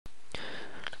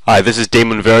Hi, this is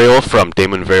Damon Varial from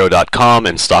DamonVarial.com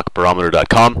and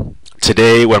StockBarometer.com.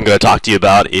 Today, what I'm going to talk to you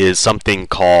about is something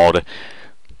called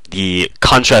the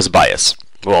contrast bias.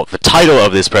 Well, the title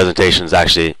of this presentation is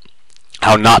actually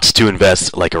How Not to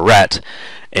Invest Like a Rat,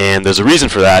 and there's a reason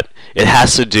for that. It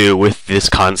has to do with this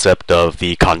concept of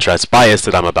the contrast bias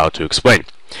that I'm about to explain.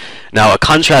 Now, a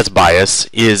contrast bias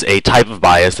is a type of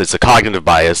bias that's a cognitive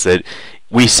bias that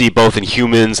we see both in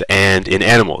humans and in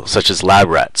animals, such as lab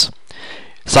rats.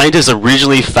 Scientists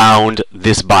originally found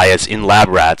this bias in lab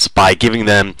rats by giving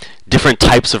them different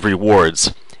types of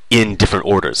rewards in different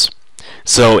orders.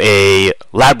 So a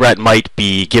lab rat might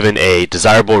be given a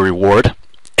desirable reward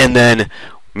and then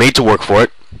made to work for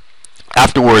it.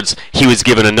 Afterwards, he was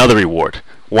given another reward,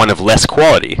 one of less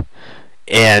quality,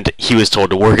 and he was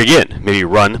told to work again, maybe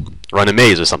run a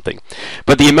maze or something.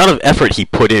 But the amount of effort he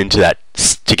put into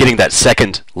getting that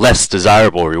second, less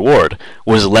desirable reward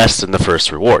was less than the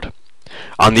first reward.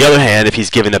 On the other hand, if he's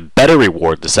given a better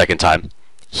reward the second time,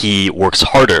 he works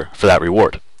harder for that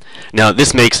reward. Now,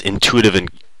 this makes intuitive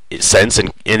sense,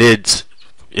 and it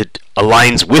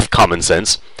aligns with common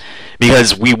sense,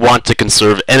 because we want to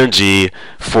conserve energy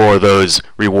for those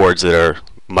rewards that are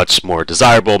much more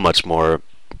desirable, much more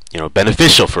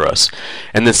beneficial for us.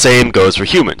 And the same goes for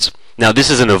humans. Now, this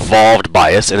is an evolved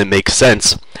bias, and it makes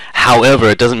sense. However,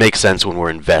 it doesn't make sense when we're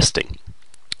investing.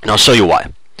 And I'll show you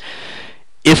why.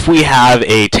 If we have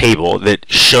a table that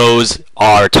shows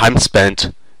our time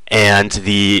spent and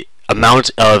the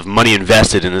amount of money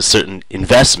invested in a certain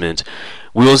investment,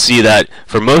 we will see that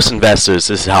for most investors,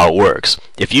 this is how it works.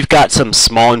 If you've got some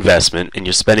small investment and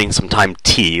you're spending some time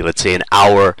let's say an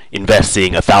hour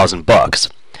investing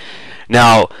 $1,000,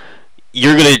 now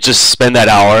you're going to just spend that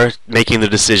hour making the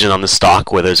decision on the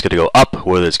stock, whether it's going to go up,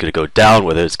 whether it's going to go down,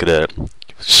 whether it's going to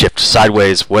shift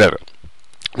sideways, whatever.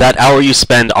 That hour you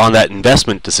spend on that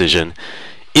investment decision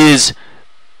is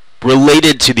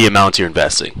related to the amount you're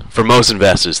investing. For most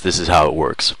investors, this is how it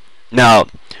works. Now,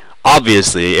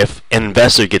 obviously, if an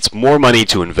investor gets more money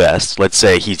to invest, let's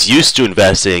say he's used to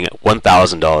investing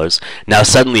 $1,000, now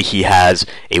suddenly he has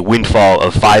a windfall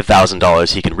of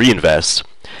 $5,000 he can reinvest,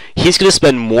 he's going to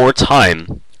spend more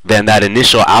time than that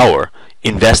initial hour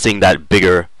investing that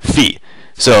bigger fee.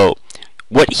 So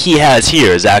what he has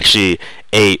here is actually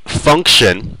a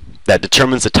function that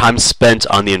determines the time spent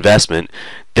on the investment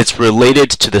that's related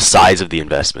to the size of the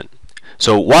investment.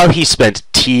 So while he spent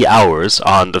T hours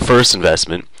on the first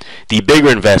investment, the bigger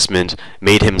investment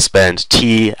made him spend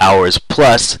T hours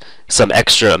plus some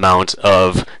extra amount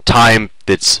of time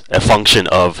that's a function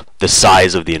of the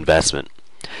size of the investment.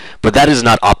 But that is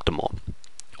not optimal.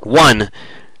 One,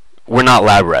 we're not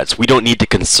lab rats. We don't need to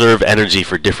conserve energy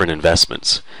for different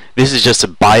investments. This is just a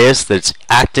bias that's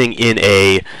acting in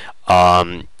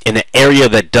an area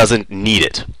that doesn't need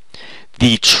it.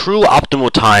 The true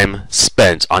optimal time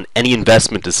spent on any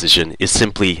investment decision is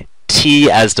simply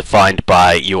T as defined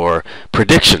by your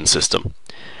prediction system.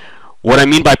 What I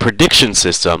mean by prediction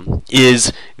system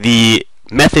is the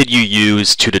method you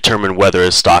use to determine whether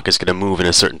a stock is going to move in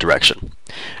a certain direction.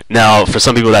 Now, for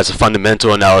some people that's a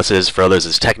fundamental analysis, for others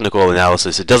it's technical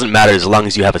analysis. It doesn't matter as long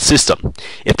as you have a system.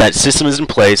 If that system is in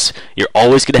place, you're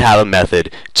always going to have a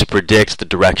method to predict the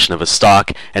direction of a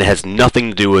stock, and it has nothing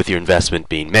to do with your investment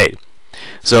being made.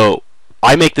 So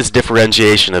I make this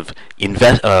differentiation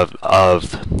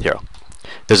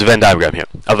there's a Venn diagram here,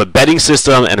 of a betting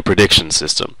system and a prediction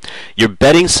system. Your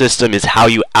betting system is how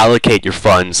you allocate your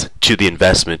funds to the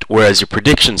investment, whereas your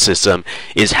prediction system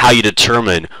is how you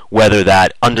determine whether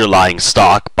that underlying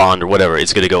stock, bond, or whatever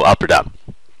is going to go up or down,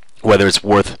 whether it's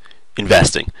worth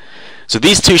investing. So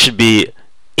these two should be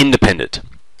independent.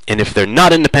 And if they're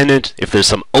not independent, if there's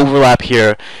some overlap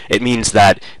here, it means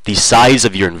that the size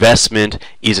of your investment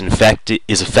is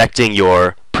affecting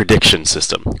your prediction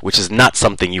system, which is not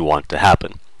something you want to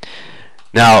happen.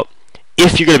 Now,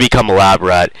 if you're going to become a lab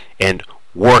rat and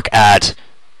work at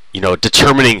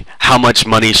determining how much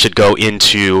money should go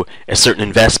into a certain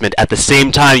investment at the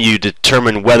same time you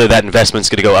determine whether that investment is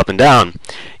going to go up and down,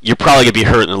 you're probably going to be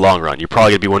hurt in the long run. You're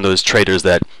probably going to be one of those traders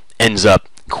that ends up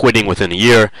quitting within a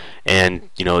year and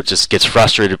just gets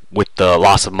frustrated with the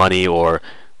loss of money, or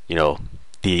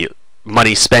the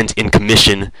money spent in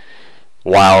commission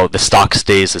while the stock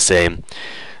stays the same.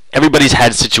 Everybody's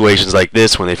had situations like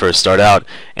this when they first start out,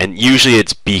 and usually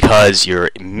it's because you're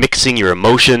mixing your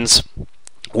emotions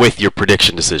with your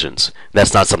prediction decisions.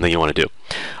 That's not something you want to do.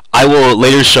 I will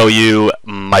later show you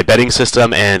my betting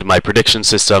system and my prediction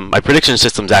system. My prediction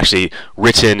system is actually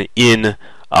written in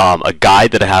a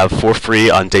guide that I have for free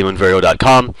on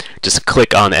DamonVarial.com. Just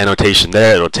click on the annotation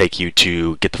there. It'll take you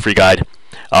to get the free guide.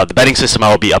 The betting system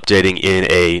I will be updating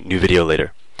in a new video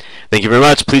later. Thank you very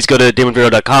much. Please go to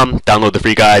damonvero.com, download the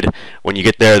free guide. When you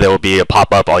get there, there will be a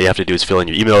pop-up. All you have to do is fill in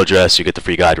your email address. You get the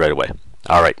free guide right away.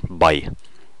 All right, bye.